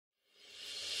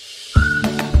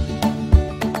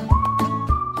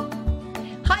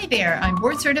there, I'm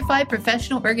board certified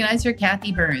professional organizer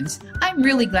Kathy Burns. I'm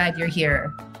really glad you're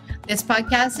here. This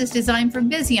podcast is designed for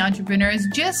busy entrepreneurs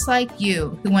just like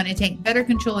you who want to take better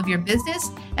control of your business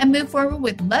and move forward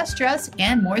with less stress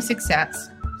and more success.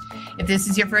 If this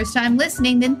is your first time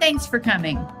listening, then thanks for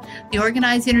coming. The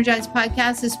Organize Energize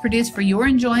podcast is produced for your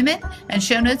enjoyment, and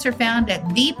show notes are found at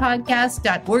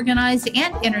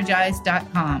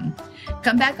thepodcast.organizeandenergize.com.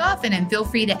 Come back often and feel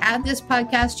free to add this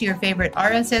podcast to your favorite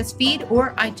RSS feed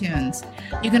or iTunes.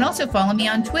 You can also follow me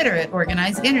on Twitter at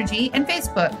Organize Energy and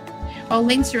Facebook. All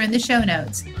links are in the show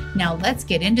notes. Now let's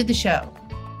get into the show.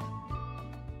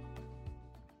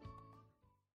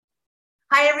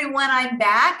 Hi, everyone. I'm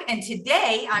back, and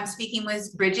today I'm speaking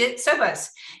with Bridget Sobos.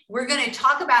 We're going to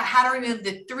talk about how to remove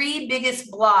the 3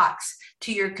 biggest blocks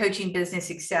to your coaching business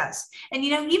success. And,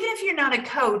 even if you're not a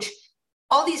coach,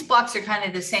 all these blocks are kind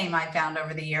of the same, I found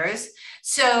over the years.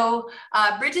 So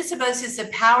Bridget Sobos is the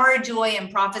Power, Joy,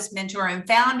 and Profits mentor and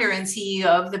founder and CEO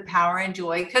of the Power and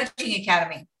Joy Coaching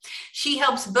Academy. She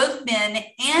helps both men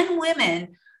and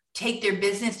women take their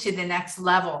business to the next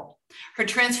level. Her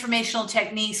transformational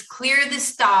techniques clear the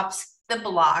stops, the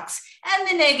blocks, and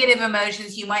the negative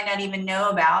emotions you might not even know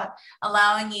about,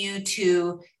 allowing you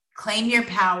to claim your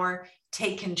power,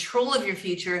 take control of your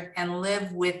future, and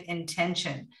live with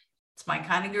intention. It's my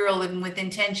kind of girl, living with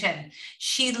intention.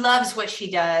 She loves what she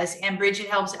does, and Bridget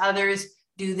helps others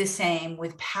do the same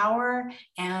with power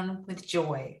and with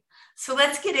joy. So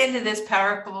let's get into this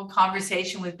powerful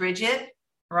conversation with Bridget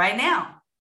right now.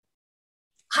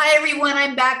 Hi, everyone.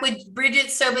 I'm back with Bridget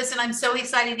Sobos, and I'm so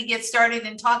excited to get started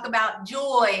and talk about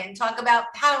joy and talk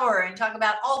about power and talk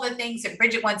about all the things that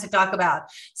Bridget wants to talk about.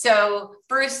 So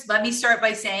first, let me start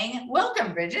by saying,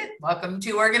 welcome, Bridget. Welcome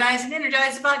to Organize and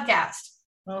Energize the podcast.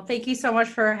 Well, thank you so much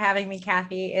for having me,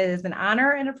 Kathy. It is an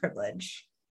honor and a privilege.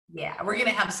 Yeah, we're going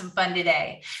to have some fun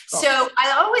today. Cool. So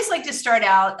I always like to start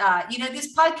out,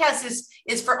 this podcast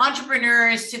is for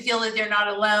entrepreneurs to feel that they're not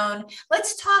alone.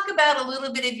 Let's talk about a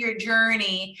little bit of your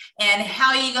journey and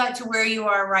how you got to where you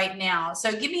are right now.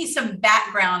 So give me some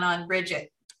background on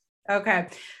Bridget. Okay.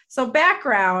 So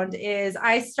background is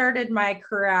I started my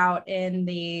career out in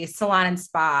the salon and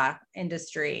spa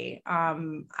industry.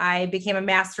 I became a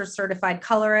master certified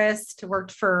colorist,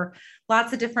 worked for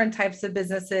lots of different types of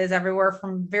businesses, everywhere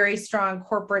from very strong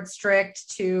corporate strict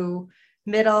to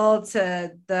middle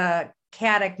to the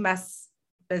chaotic mess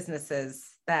businesses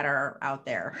that are out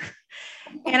there.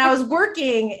 And I was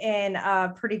working in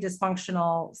a pretty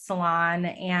dysfunctional salon,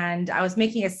 and I was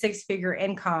making a 6-figure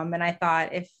income. And I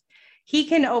thought, if he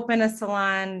can open a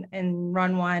salon and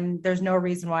run one, there's no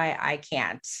reason why I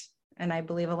can't. And I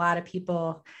believe a lot of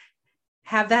people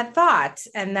have that thought.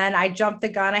 And then I jumped the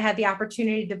gun. I had the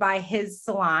opportunity to buy his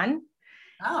salon.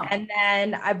 Oh. And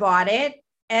then I bought it.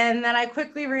 And then I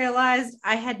quickly realized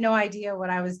I had no idea what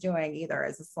I was doing either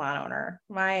as a salon owner.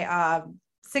 My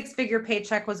 6-figure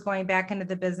paycheck was going back into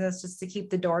the business just to keep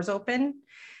the doors open.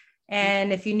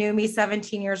 And if you knew me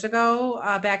 17 years ago,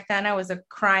 back then I was a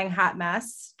crying hot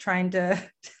mess trying to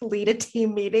lead a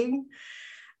team meeting.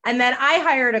 And then I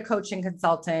hired a coaching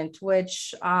consultant,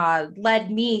 which led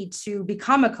me to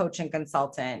become a coaching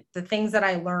consultant. The things that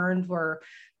I learned were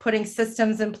putting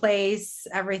systems in place,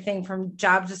 everything from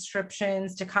job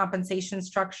descriptions to compensation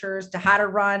structures to how to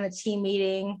run a team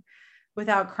meeting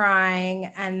without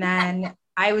crying. And then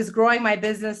I was growing my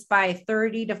business by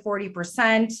 30 to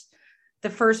 40%. The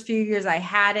first few years I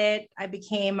had it, I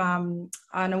became an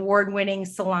award-winning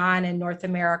salon in North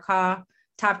America,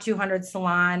 top 200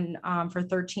 salon for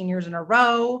 13 years in a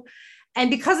row. And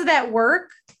because of that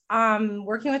work,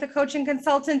 working with a coaching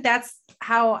consultant, that's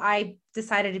how I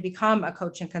decided to become a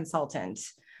coaching consultant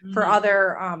for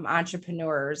other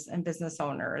entrepreneurs and business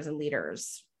owners and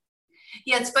leaders.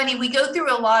 Yeah, it's funny. We go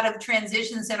through a lot of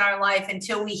transitions in our life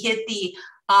until we hit the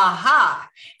aha.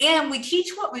 And we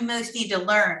teach what we most need to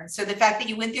learn. So the fact that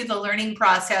you went through the learning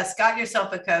process, got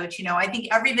yourself a coach, I think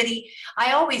everybody,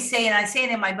 I always say, and I say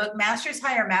it in my book, masters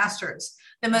hire masters.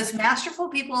 The most masterful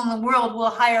people in the world will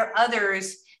hire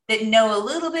others that know a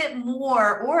little bit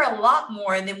more or a lot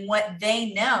more than what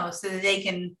they know so that they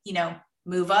can,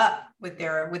 move up with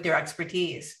their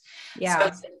expertise. Yeah. So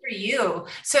good for you.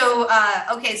 So,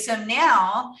 okay. So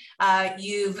now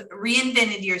you've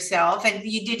reinvented yourself, and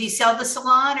did you sell the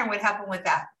salon, or what happened with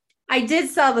that? I did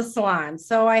sell the salon.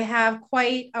 So I have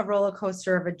quite a roller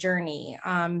coaster of a journey.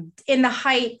 In the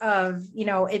height of,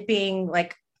 it being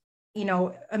like,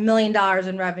 $1 million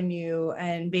in revenue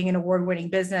and being an award-winning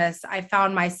business, I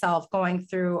found myself going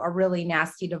through a really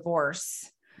nasty divorce.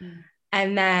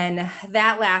 And then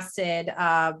that lasted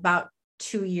about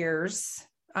 2 years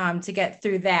to get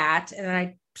through that. And then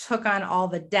I took on all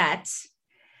the debt.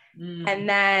 And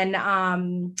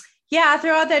then, yeah,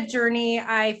 throughout that journey,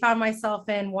 I found myself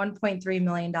in $1.3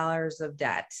 million of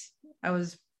debt. I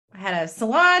had a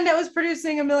salon that was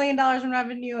producing $1 million in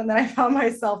revenue. And then I found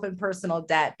myself in personal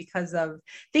debt because of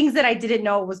things that I didn't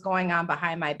know was going on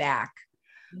behind my back.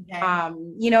 Okay.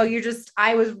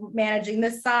 I was managing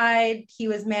this side, he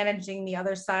was managing the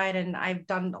other side, and I've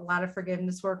done a lot of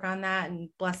forgiveness work on that, and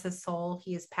bless his soul,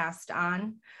 he has passed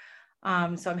on.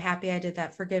 So I'm happy I did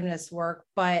that forgiveness work,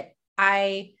 but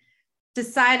I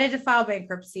decided to file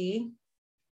bankruptcy,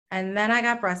 and then I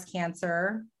got breast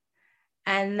cancer.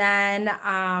 And then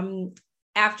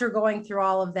after going through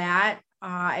all of that,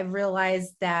 I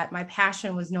realized that my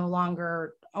passion was no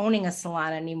longer owning a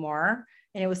salon anymore.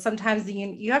 And it was sometimes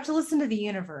you have to listen to the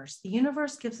universe. The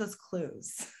universe gives us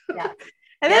clues. Yeah.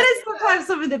 And that is sometimes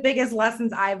some of the biggest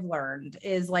lessons I've learned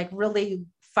is like really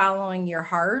following your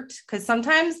heart. Because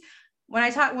sometimes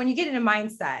when you get in a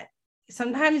mindset,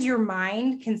 sometimes your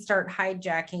mind can start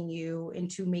hijacking you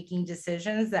into making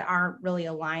decisions that aren't really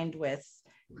aligned with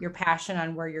your passion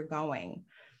on where you're going.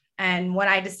 And when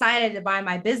I decided to buy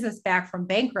my business back from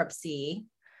bankruptcy,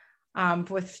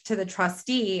 to the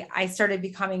trustee, I started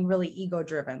becoming really ego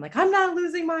driven. Like, I'm not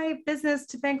losing my business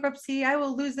to bankruptcy. I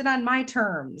will lose it on my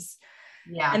terms.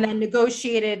 Yeah. And then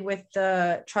negotiated with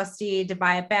the trustee to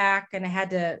buy it back. And I had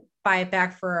to buy it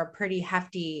back for a pretty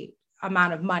hefty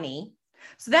amount of money.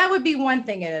 So that would be one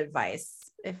thing of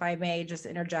advice, if I may just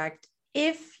interject.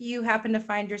 If you happen to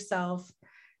find yourself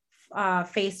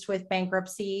faced with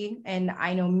bankruptcy, and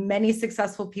I know many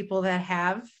successful people that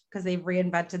have, because they've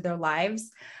reinvented their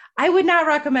lives, I would not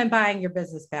recommend buying your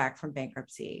business back from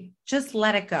bankruptcy. Just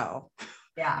let it go.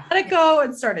 Yeah. Let it go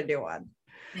and start a new one.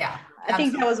 Yeah. I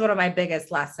think that was one of my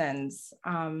biggest lessons.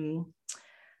 Yeah.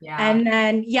 And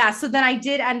then, so then I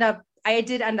did end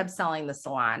up selling the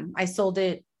salon. I sold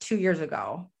it 2 years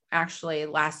ago, actually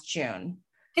last June.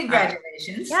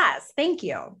 Congratulations. Yes. Thank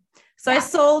you. So I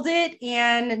sold it,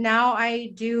 and now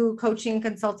I do coaching and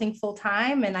consulting full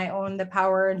time, and I own the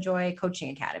Power and Joy Coaching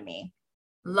Academy.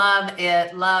 Love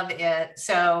it. Love it.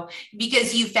 So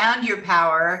because you found your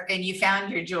power and you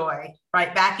found your joy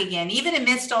right back again, even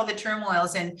amidst all the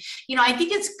turmoils. And, I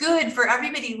think it's good for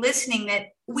everybody listening that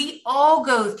we all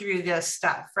go through this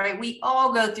stuff, right? We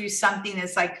all go through something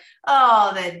that's like,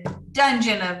 oh, the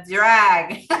dungeon of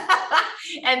drag.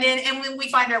 and when we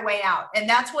find our way out, and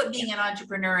that's what being an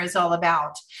entrepreneur is all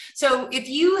about. So if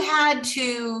you had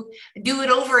to do it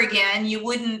over again,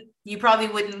 you probably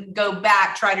wouldn't go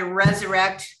back, try to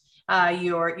resurrect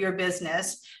your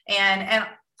business. And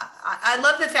I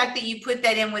love the fact that you put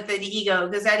that in with an ego,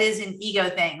 because that is an ego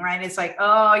thing, right? It's like,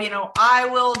 oh, I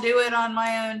will do it on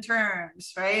my own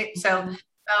terms, right? So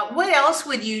what else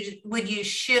would you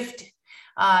shift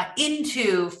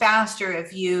into faster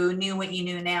if you knew what you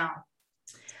knew now?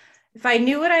 If I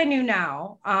knew what I knew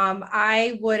now,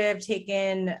 I wore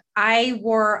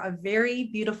a very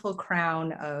beautiful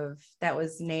crown that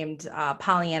was named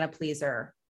Pollyanna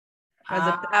Pleaser.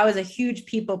 I was a huge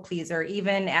people pleaser,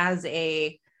 even as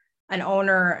an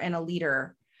owner and a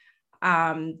leader.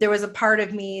 There was a part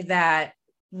of me that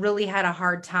really had a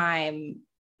hard time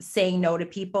saying no to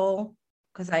people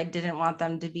because I didn't want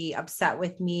them to be upset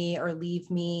with me or leave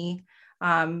me.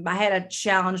 I had a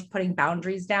challenge putting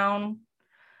boundaries down.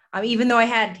 Even though I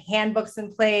had handbooks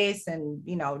in place and,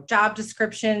 job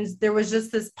descriptions, there was just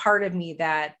this part of me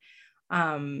that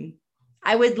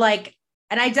I would like,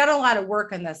 and I've done a lot of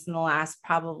work on this in the last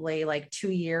probably like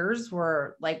 2 years,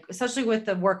 where like, especially with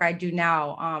the work I do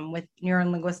now with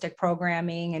neuro-linguistic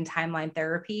programming and timeline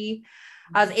therapy,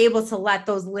 I was able to let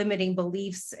those limiting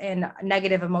beliefs and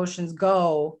negative emotions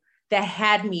go that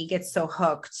had me get so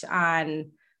hooked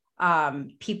on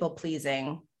people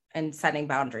pleasing and setting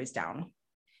boundaries down.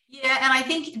 Yeah. And I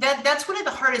think that's one of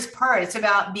the hardest parts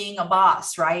about being a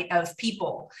boss, right? Of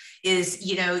people is,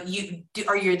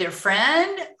 are you their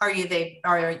friend? Are you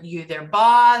their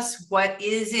boss? What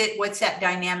is it? What's that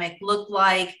dynamic look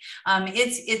like?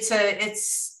 It's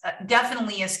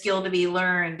definitely a skill to be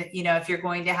learned, if you're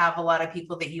going to have a lot of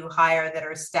people that you hire that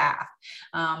are staff.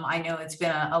 I know it's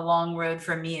been a long road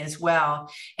for me as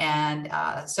well. And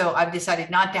so I've decided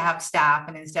not to have staff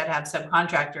and instead have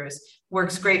subcontractors.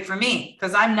 Works great for me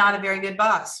because I'm not a very good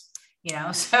boss,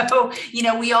 so,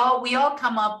 we all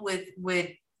come up with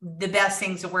the best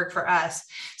things that work for us.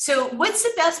 So what's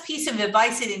the best piece of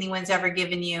advice that anyone's ever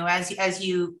given you as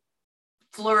you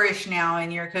flourish now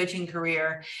in your coaching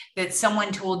career that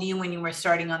someone told you when you were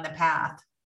starting on the path?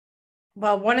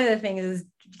 Well, one of the things is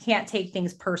you can't take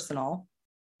things personal.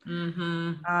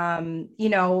 Mm-hmm.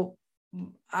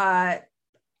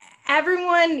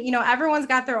 Everyone's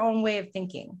got their own way of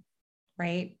thinking.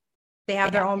 Right? They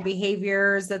have their own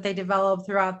behaviors that they develop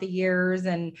throughout the years.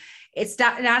 And it's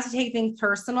not to take things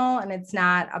personal, and it's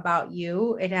not about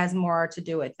you. It has more to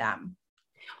do with them.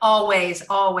 Always,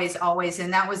 always, always.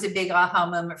 And that was a big aha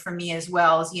moment for me as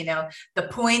well, is, the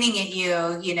pointing at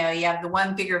you, you have the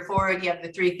one finger forward, you have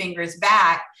the three fingers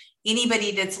back.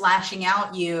 Anybody that's lashing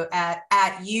out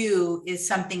at you is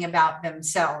something about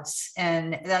themselves.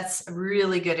 And that's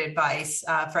really good advice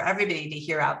for everybody to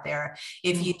hear out there.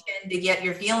 If you tend to get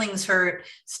your feelings hurt,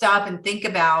 stop and think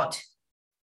about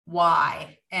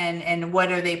why and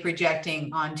what are they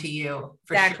projecting onto you.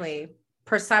 Exactly. Sure.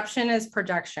 Perception is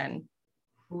projection.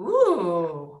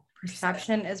 Ooh.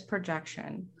 Perception is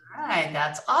projection. All right.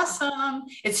 That's awesome.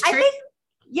 It's true.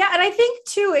 Yeah. And I think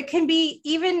too, it can be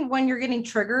even when you're getting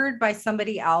triggered by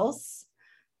somebody else,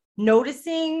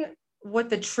 noticing what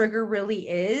the trigger really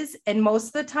is. And most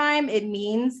of the time it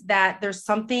means that there's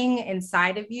something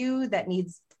inside of you that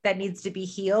needs to be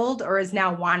healed, or is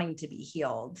now wanting to be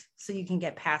healed. So you can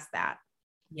get past that.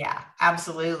 Yeah,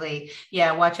 absolutely.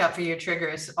 Yeah. Watch out for your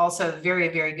triggers. Also very,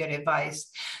 very good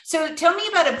advice. So tell me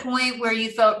about a point where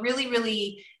you felt really,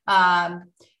 really,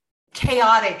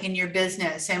 chaotic in your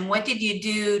business, and what did you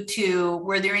do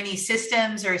were there any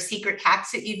systems or secret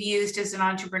hacks that you've used as an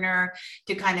entrepreneur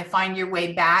to kind of find your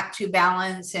way back to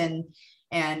balance and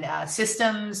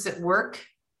systems that work?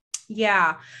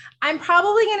 Yeah, I'm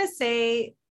probably going to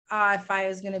say, if I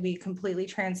was going to be completely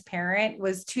transparent,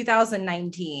 was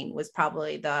 2019 was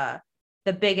probably the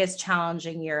biggest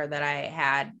challenging year that I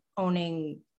had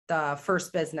owning the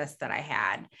first business that I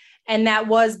had. And that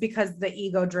was because the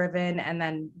ego driven, and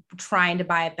then trying to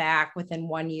buy it back within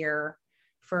 1 year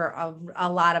for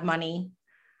a lot of money.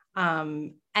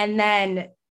 And then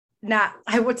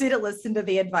I didn't listen to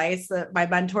the advice that my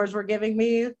mentors were giving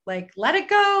me, like, let it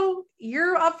go.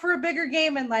 You're up for a bigger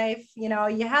game in life. You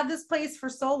had this place for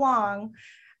so long.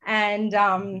 And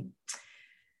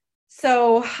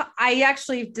so I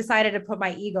actually decided to put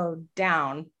my ego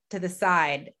down to the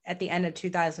side at the end of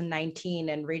 2019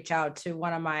 and reach out to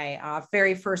one of my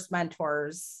very first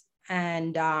mentors.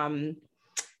 And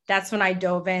that's when I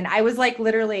dove in. I was like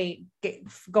literally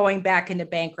going back into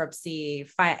bankruptcy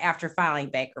after filing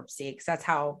bankruptcy, because that's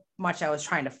how much I was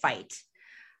trying to fight.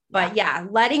 But yeah,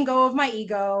 letting go of my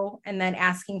ego and then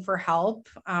asking for help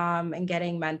and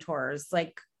getting mentors.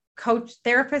 Like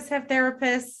therapists have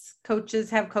therapists, coaches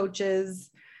have coaches.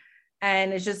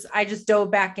 And I just dove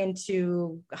back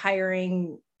into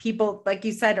hiring people, like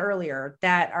you said earlier,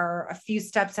 that are a few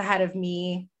steps ahead of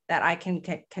me that I can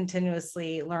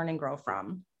continuously learn and grow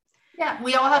from. Yeah,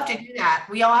 we all have to do that.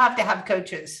 We all have to have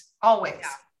coaches, always,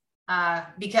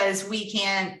 because we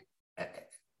can't,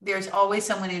 there's always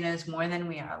someone who knows more than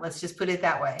we are. Let's just put it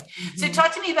that way. Mm-hmm. So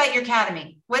talk to me about your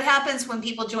academy. What happens when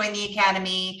people join the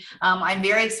academy? I'm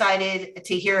very excited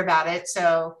to hear about it.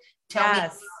 So tell me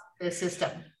about the system.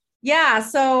 Yeah.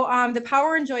 So the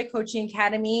Power and Joy Coaching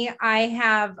Academy, I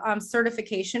have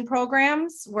certification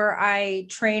programs where I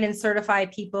train and certify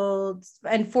people,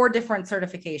 and 4 different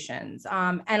certifications,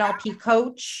 NLP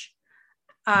coach,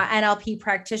 NLP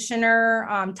practitioner,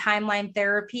 timeline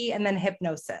therapy, and then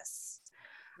hypnosis.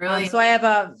 Really? So I have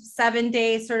a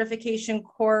 7-day certification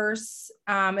course.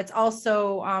 It's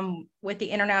also with the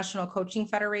International Coaching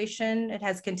Federation. It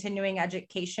has continuing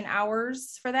education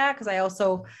hours for that, because I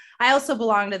also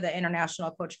belong to the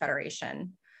International Coach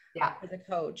Federation as a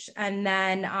coach. And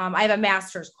then I have a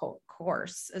master's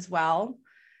course as well.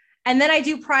 And then I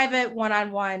do private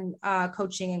one-on-one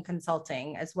coaching and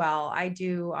consulting as well. I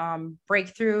do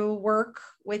breakthrough work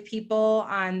with people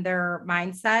on their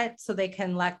mindset so they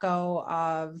can let go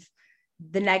of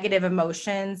the negative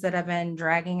emotions that have been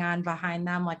dragging on behind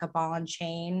them like a ball and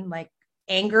chain. Like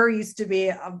anger used to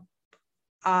be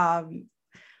one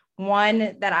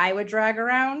that I would drag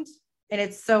around. And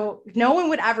it's so no one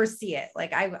would ever see it.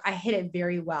 Like I hid it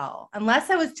very well, unless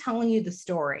I was telling you the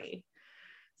story.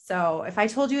 So if I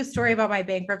told you a story about my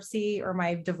bankruptcy or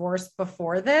my divorce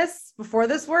before this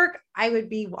work, I would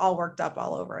be all worked up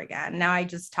all over again. Now I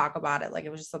just talk about it like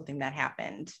it was just something that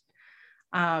happened.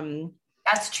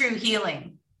 That's true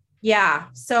healing. Yeah.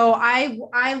 So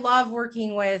I love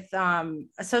working with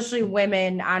especially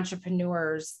women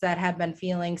entrepreneurs that have been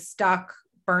feeling stuck,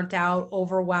 burnt out,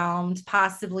 overwhelmed,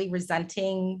 possibly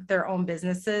resenting their own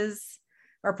businesses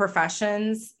or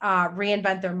professions,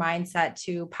 reinvent their mindset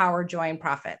to power, joy, and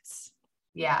profits.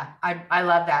 Yeah, I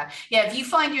love that. Yeah, if you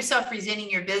find yourself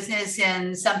resenting your business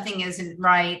and something isn't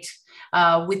right,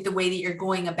 with the way that you're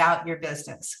going about your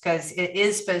business, because it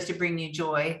is supposed to bring you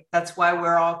joy. That's why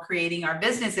we're all creating our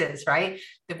businesses, right?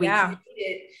 That we create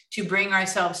it to bring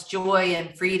ourselves joy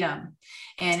and freedom.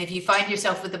 And if you find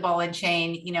yourself with the ball and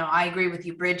chain, you know, I agree with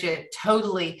you, Bridget,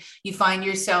 totally. You find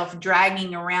yourself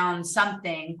dragging around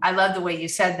something. I love the way you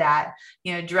said that,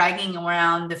 you know, dragging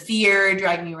around the fear,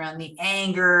 dragging around the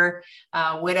anger,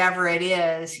 whatever it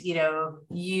is, you know,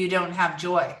 you don't have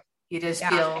joy. You just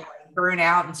feel burnt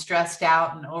out and stressed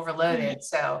out and overloaded.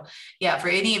 So yeah, for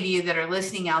any of you that are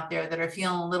listening out there that are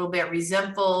feeling a little bit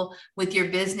resentful with your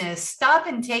business, stop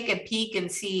and take a peek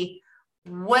and see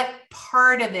what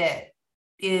part of it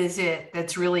is it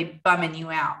that's really bumming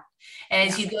you out. And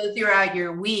as you go throughout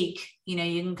your week, you know,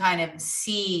 you can kind of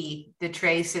see the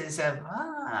traces of,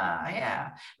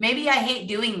 maybe I hate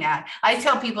doing that. I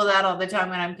tell people that all the time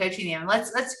when I'm coaching them.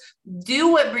 Let's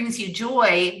do what brings you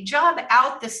joy. Job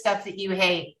out the stuff that you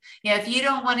hate. You know, if you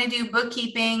don't want to do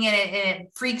bookkeeping and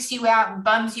it freaks you out and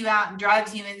bums you out and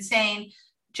drives you insane,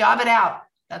 job it out.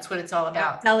 That's what it's all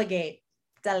about. Delegate.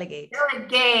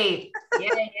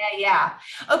 Yeah.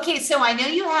 Okay. So I know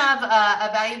you have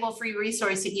a valuable free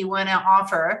resource that you want to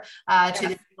offer to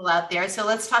the people out there. So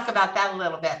let's talk about that a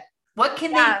little bit. What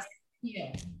can they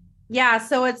do? Yeah.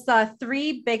 So it's the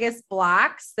 3 biggest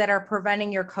blocks that are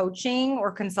preventing your coaching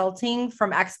or consulting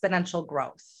from exponential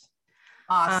growth.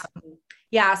 Awesome.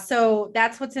 So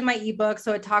that's what's in my ebook.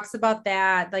 So it talks about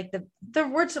that, like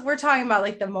we're talking about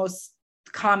like the most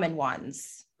common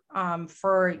ones.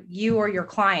 For you or your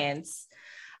clients.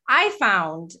 I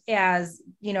found as,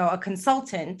 you know, a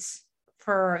consultant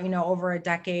for, you know, over a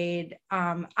decade,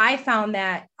 I found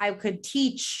that I could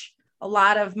teach a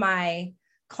lot of my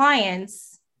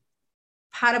clients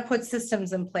how to put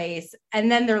systems in place, and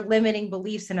then their limiting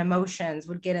beliefs and emotions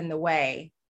would get in the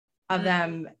way of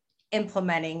them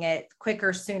implementing it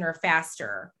quicker, sooner,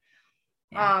 faster.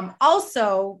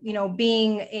 Also, you know,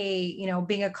 being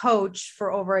a coach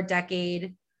for over a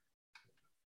decade,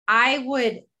 I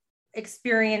would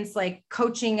experience like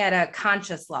coaching at a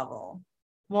conscious level.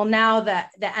 Well, now that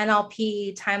the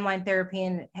NLP, timeline therapy,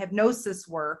 and hypnosis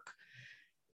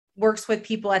works with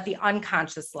people at the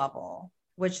unconscious level,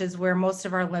 which is where most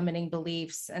of our limiting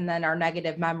beliefs and then our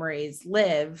negative memories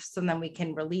live. So then we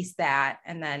can release that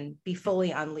and then be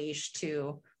fully unleashed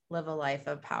to live a life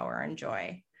of power and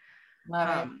joy.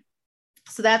 Love it.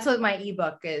 So that's what my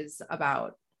ebook is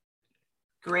about.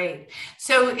 Great.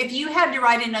 So if you had to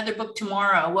write another book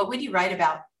tomorrow, what would you write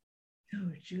about?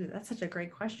 Oh, Jude, that's such a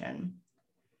great question.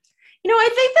 You know, I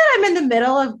think that I'm in the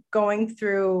middle of going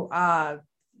through,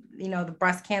 the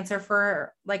breast cancer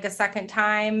for like a second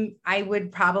time. I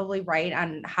would probably write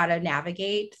on how to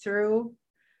navigate through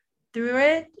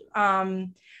it.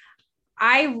 Having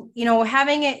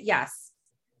it, yes,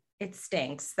 it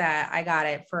stinks that I got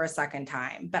it for a second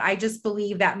time, but I just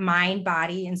believe that mind,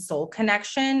 body, and soul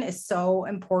connection is so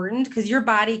important because your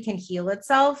body can heal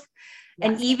itself. Yes.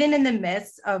 And even in the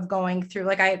midst of going through,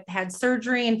 like I had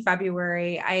surgery in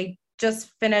February, I just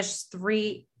finished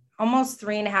almost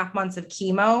 3.5 months of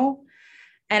chemo,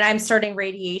 and I'm starting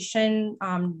radiation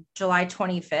July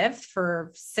 25th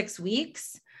for 6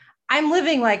 weeks. I'm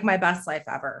living like my best life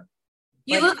ever.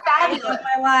 You look fabulous. I love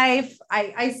my life.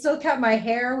 I still kept my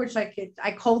hair, which I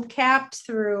cold capping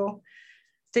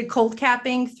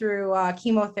through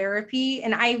chemotherapy.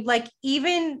 And I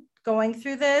even going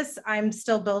through this, I'm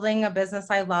still building a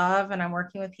business I love, and I'm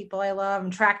working with people I love. I'm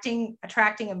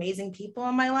attracting amazing people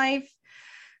in my life.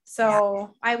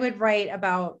 So I would write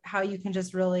about how you can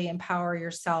just really empower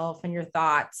yourself and your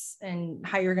thoughts and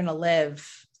how you're going to live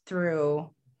through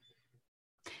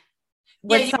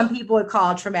what some people would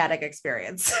call a traumatic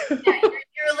experience. You're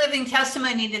a living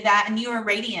testimony to that, and you are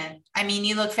radiant. I mean,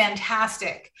 you look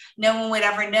fantastic. No one would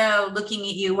ever know looking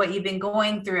at you what you've been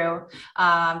going through.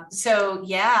 I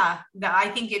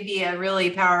think it'd be a really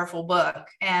powerful book,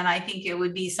 and I think it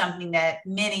would be something that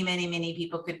many, many, many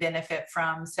people could benefit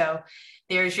from. So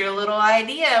there's your little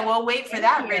idea. We'll wait for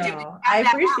that, Bridget. I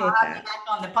appreciate that. Back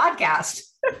on the podcast.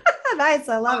 Nice.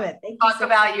 I love it. Talk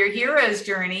about your hero's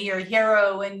journey, your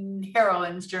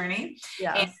heroine's journey.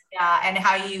 Yes. And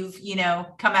how you've,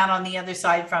 come out on the other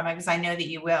side from it, because I know that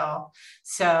you will.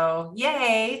 So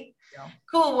yay. Yeah.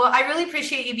 Cool. Well, I really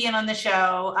appreciate you being on the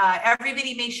show.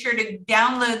 Everybody make sure to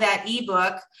download that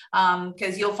ebook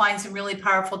because you'll find some really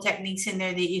powerful techniques in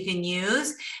there that you can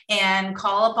use, and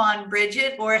call upon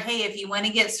Bridget, or hey, if you want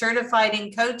to get certified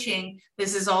in coaching,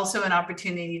 this is also an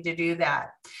opportunity to do that.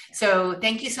 So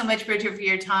thank you so much, Bridget, for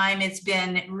your time. It's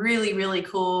been really, really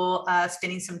cool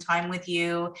spending some time with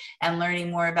you and learning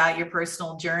more about your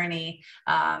personal journey.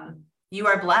 You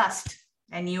are blessed,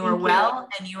 and you are well,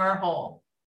 and you are whole.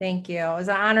 Thank you. It was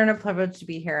an honor and a privilege to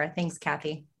be here. Thanks,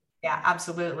 Kathy. Yeah,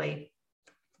 absolutely.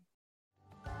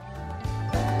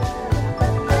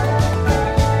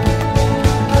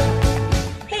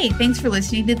 Hey, thanks for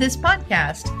listening to this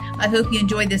podcast. I hope you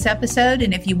enjoyed this episode,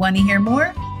 and if you want to hear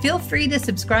more, feel free to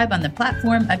subscribe on the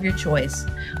platform of your choice.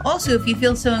 Also, if you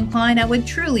feel so inclined, I would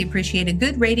truly appreciate a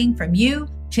good rating from you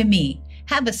to me.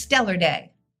 Have a stellar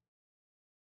day.